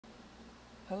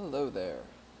Hello there.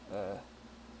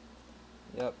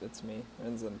 Yep, it's me,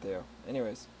 Theo.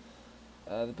 Anyways,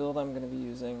 the build I'm going to be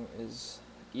using is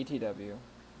ETW,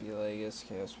 Belagus,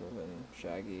 Chaos Ribbon,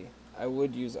 Shaggy. I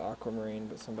would use Aquamarine,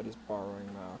 but somebody's borrowing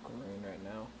my Aquamarine right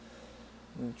now.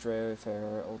 Dre,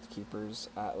 Fair, Old Keepers,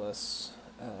 Atlas,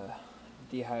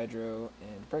 Dehydro,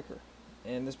 and Breaker.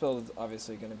 And this build is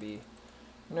obviously going to be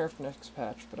nerfed next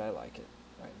patch, but I like it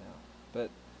right now. But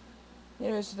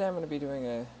anyways, today I'm going to be doing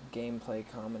a gameplay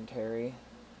commentary.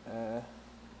 I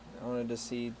wanted to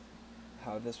see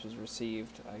how this was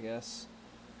received, I guess.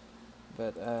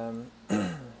 But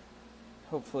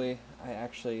hopefully I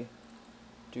actually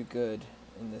do good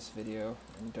in this video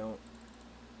and don't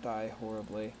die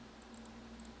horribly.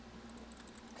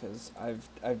 Because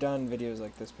I've done videos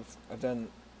like this before. I've done,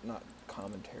 not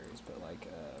commentaries, but like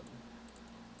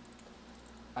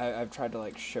I've tried to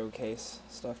like showcase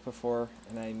stuff before,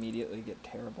 and I immediately get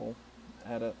terrible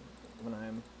at it when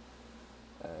I'm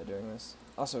doing this.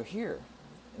 Also here,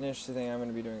 an interesting thing I'm going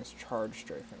to be doing is charge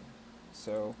strafing.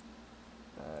 So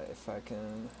if I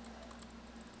can,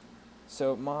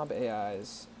 so mob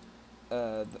AIs.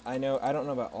 I don't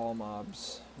know about all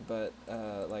mobs, but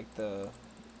like the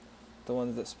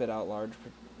ones that spit out large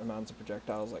amounts of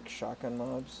projectiles, like shotgun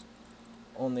mobs,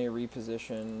 only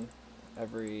reposition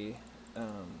every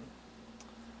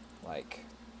like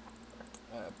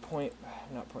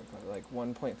not 0.5, like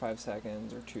 1.5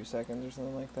 seconds or 2 seconds or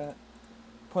something like that.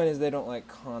 Point is, they don't like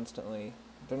constantly,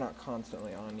 they're not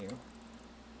constantly on you.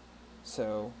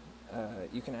 So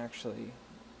you can actually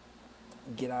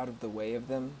get out of the way of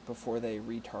them before they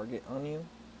retarget on you,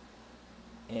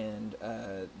 and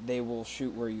they will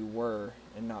shoot where you were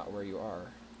and not where you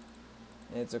are.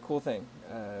 And it's a cool thing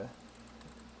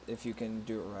if you can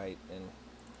do it right, and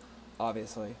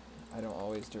obviously I don't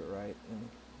always do it right, and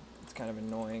it's kind of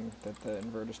annoying that the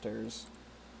inverter stairs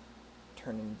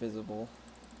turn invisible.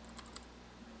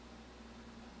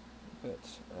 But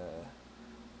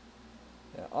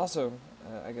yeah, also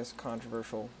I guess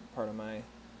controversial part of my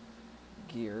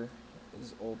gear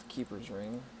is Old Keeper's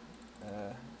Ring,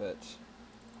 but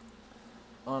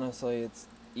honestly it's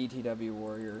ETW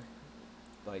Warrior.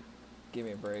 Like, give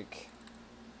me a break.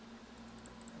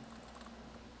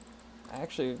 I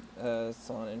actually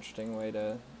saw an interesting way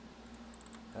to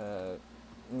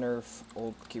nerf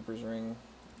Old Keeper's Ring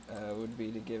would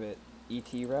be to give it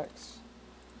ET Rex.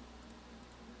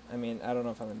 I mean, I don't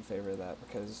know if I'm in favor of that,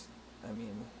 because, I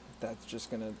mean, that's just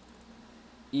gonna,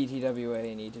 ETWA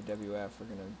and ETWF are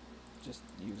gonna just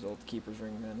use Old Keeper's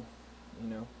Ring then, you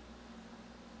know,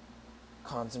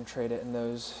 concentrate it in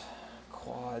those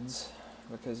quads,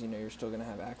 because, you know, you're still gonna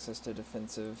have access to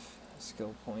defensive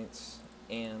skill points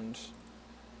and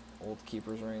Old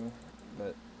Keeper's Ring,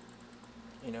 but,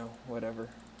 you know, whatever.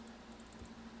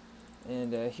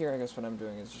 And here I guess what I'm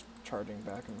doing is just charging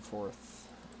back and forth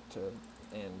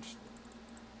and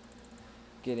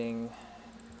getting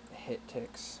hit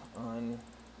ticks on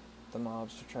the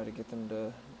mobs to try to get them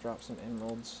to drop some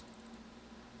emeralds.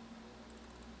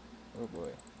 Oh boy.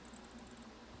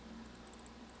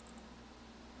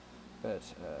 But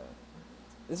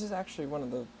this is actually one of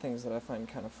the things that I find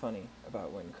kind of funny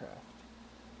about Windcraft,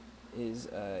 is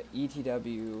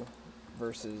ETW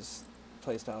versus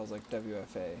playstyles like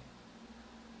WFA.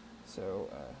 So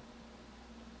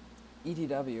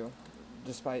ETW,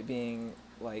 despite being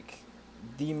like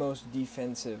the most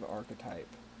defensive archetype,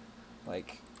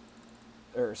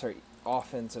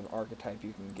 offensive archetype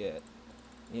you can get,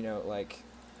 you know, like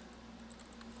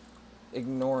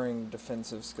ignoring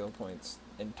defensive skill points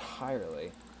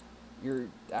entirely, your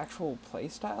actual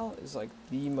playstyle is like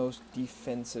the most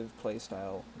defensive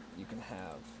playstyle you can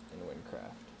have in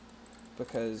Windcraft,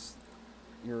 because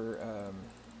you're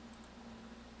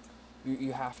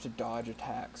you have to dodge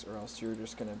attacks or else you're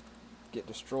just gonna get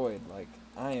destroyed. Like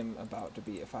I am about to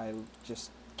be, if I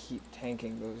just keep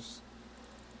tanking those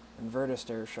inverter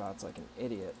stair shots like an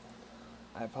idiot.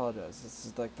 I apologize, this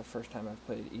is like the first time I've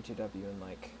played ETW in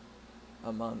like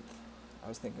a month. I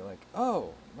was thinking like,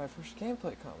 oh, my first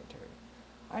gameplay commentary,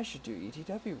 I should do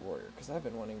ETW Warrior, because I've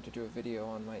been wanting to do a video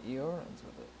on my EO runs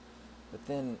with it. But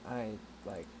then I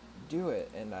like do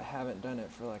it, and I haven't done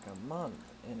it for like a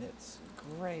month, and it's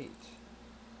great.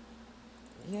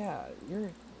 Yeah,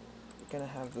 you're gonna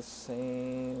have the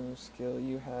same skill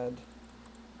you had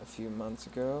a few months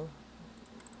ago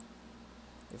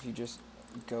if you just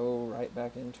go right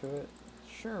back into it.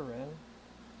 Sure, Ren.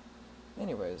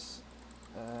 Anyways,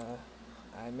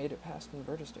 I made it past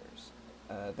inverter stairs.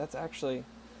 That's actually,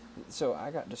 so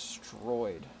I got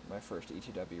destroyed my first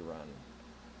ETW run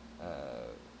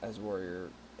as Warrior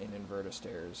in inverter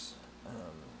stairs.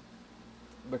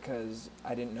 because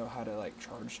I didn't know how to like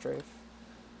charge strafe,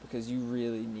 because you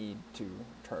really need to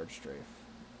charge strafe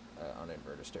on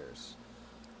inverter stairs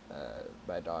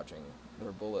by dodging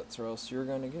their bullets, or else you're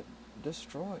going to get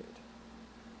destroyed.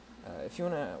 If you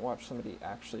want to watch somebody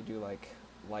actually do like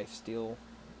lifesteal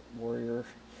warrior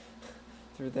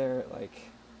through there,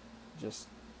 like just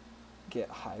get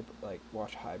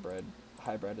watch hybrid.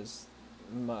 Hybrid is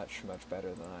much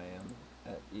better than I am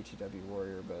at ETW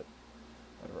warrior, but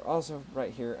whatever. Also,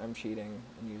 right here I'm cheating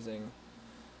and using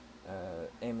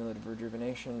Amulet of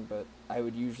Rejuvenation, but I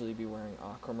would usually be wearing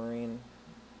Aquamarine,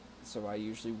 so I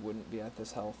usually wouldn't be at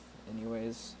this health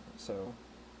anyways, so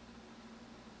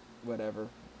whatever,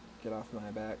 get off my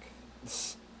back.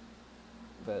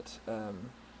 But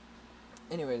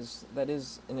anyways, that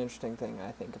is an interesting thing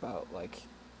I think about, like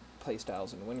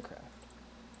playstyles in Windcraft.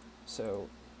 So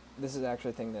this is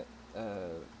actually a thing that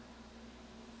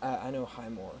I know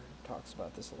Highmore talks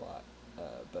about this a lot,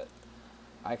 but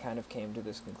I kind of came to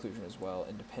this conclusion as well,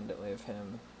 independently of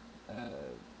him,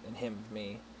 and him of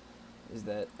me, is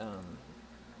that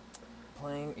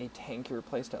playing a tankier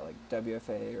playstyle like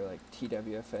WFA or like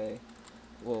TWFA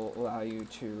will allow you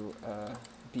to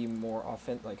be more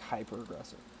hyper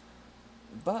aggressive.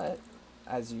 But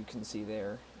as you can see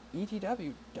there,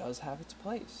 ETW does have its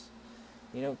place.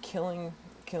 You know, killing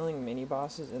mini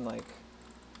bosses in like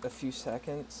a few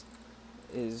seconds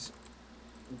is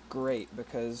great,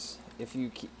 because if you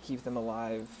keep them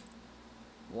alive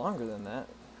longer than that,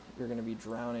 you're going to be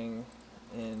drowning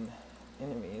in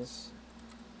enemies,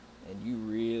 and you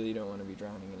really don't want to be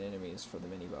drowning in enemies for the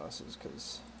mini bosses,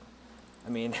 because I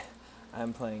mean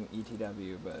I'm playing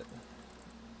ETW, but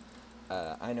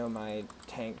I know my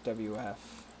tank WF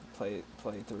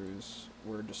playthroughs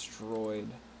were destroyed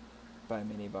by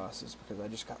mini bosses because I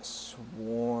just got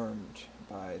swarmed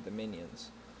by the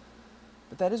minions.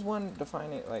 But that is one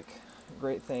defining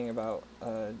great thing about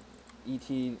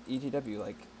ETW.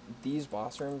 Like, these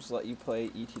boss rooms let you play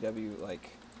ETW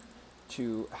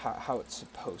to how it's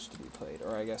supposed to be played,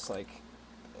 or I guess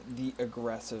the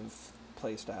aggressive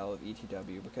play style of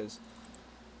ETW, because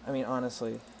I mean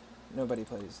honestly, nobody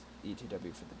plays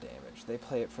ETW for the damage. They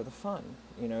play it for the fun.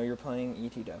 You know, you're playing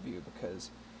ETW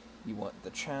because you want the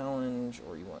challenge,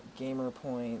 or you want gamer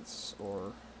points,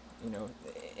 or you know,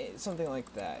 something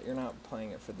like that. You're not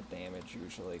playing it for the damage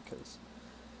usually, because,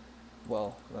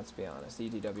 well, let's be honest,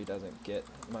 ETW doesn't get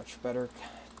much better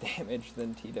damage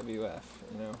than TWF,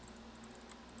 you know.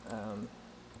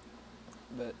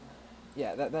 But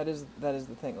yeah, that is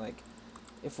the thing. Like,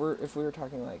 if we were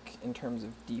talking in terms of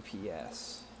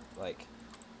DPS,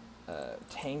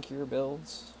 tankier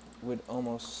builds would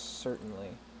almost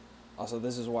certainly. Also,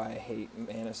 this is why I hate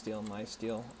Mana Steal and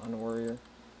Lifesteal on Warrior,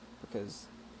 because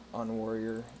on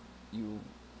Warrior you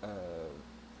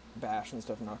bash and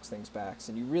stuff knocks things back,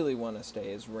 and you really want to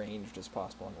stay as ranged as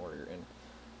possible on Warrior, and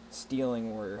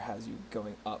Stealing Warrior has you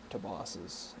going up to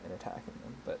bosses and attacking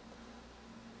them. But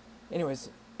anyways,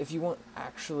 if you want to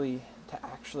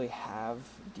actually have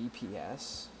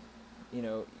DPS, you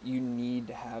know, you need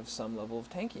to have some level of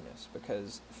tankiness,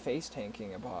 because face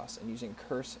tanking a boss and using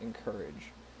Curse and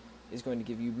Courage is going to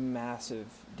give you massive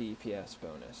DPS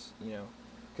bonus, you know,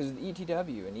 because with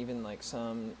ETW and even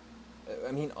some,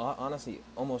 I mean, honestly,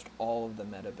 almost all of the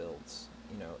meta builds,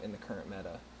 you know, in the current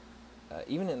meta,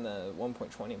 even in the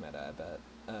 1.20 meta, I bet,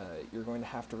 you're going to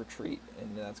have to retreat,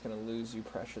 and that's going to lose you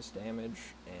precious damage,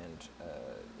 and,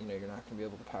 you know, you're not going to be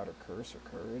able to powder Curse or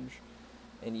Courage.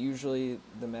 And usually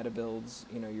the meta builds,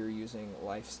 you know, you're using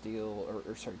Lifesteal or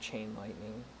Chain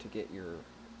Lightning to get your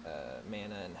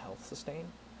mana and health sustain.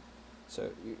 So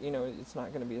you know, it's not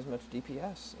going to be as much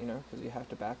DPS, you know, because you have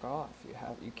to back off.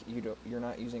 You're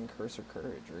not using Curse or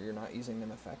Courage, or you're not using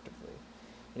them effectively.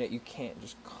 You know, you can't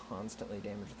just constantly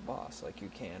damage the boss like you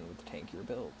can with tankier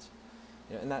builds.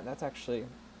 You know, and that's actually,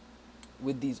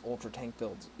 with these ultra tank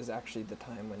builds, is actually the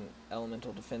time when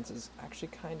elemental defenses actually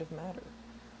kind of matter.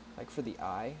 Like for the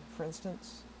eye, for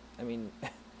instance, I mean,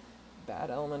 bad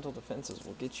elemental defenses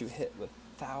will get you hit with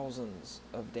thousands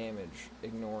of damage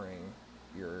ignoring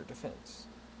your defense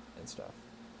and stuff.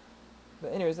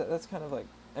 But anyways, that's kind of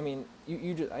I mean,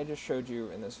 I just showed you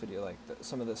in this video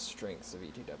some of the strengths of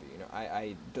ETW. You know,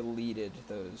 I deleted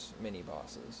those mini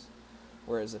bosses,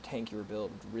 whereas a tankier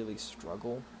build would really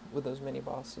struggle with those mini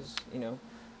bosses. You know,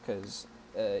 because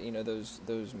you know,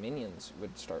 those minions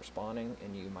would start spawning,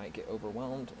 and you might get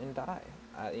overwhelmed and die.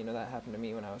 You know, that happened to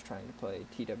me when I was trying to play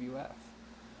TWF,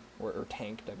 or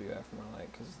tank WF more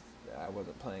because I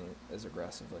wasn't playing as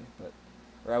aggressively,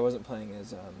 or I wasn't playing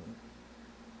as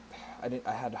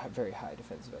I had a very high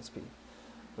defensive SP.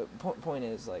 But point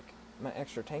is, my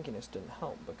extra tankiness didn't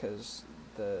help, because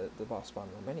the boss spawn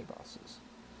were mini bosses,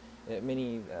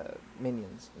 mini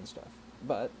minions and stuff.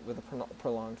 But with a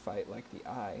prolonged fight like the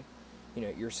Eye, you know,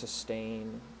 your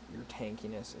sustain, your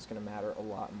tankiness is going to matter a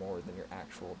lot more than your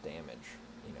actual damage,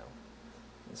 you know,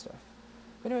 and stuff.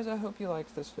 But anyways, I hope you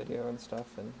liked this video and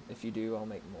stuff, and if you do, I'll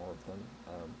make more of them.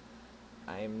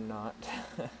 I am not,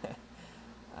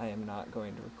 I am not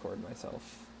going to record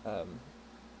myself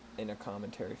in a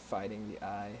commentary fighting the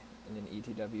Eye in an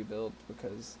ETW build,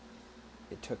 because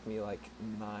it took me like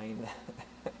 9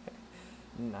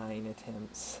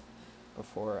 attempts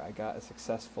before I got a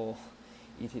successful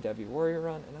ETW warrior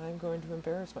run, and I'm going to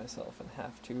embarrass myself and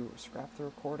have to scrap the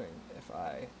recording if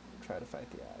I try to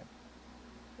fight the Eye.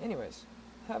 Anyways,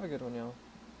 have a good one, y'all.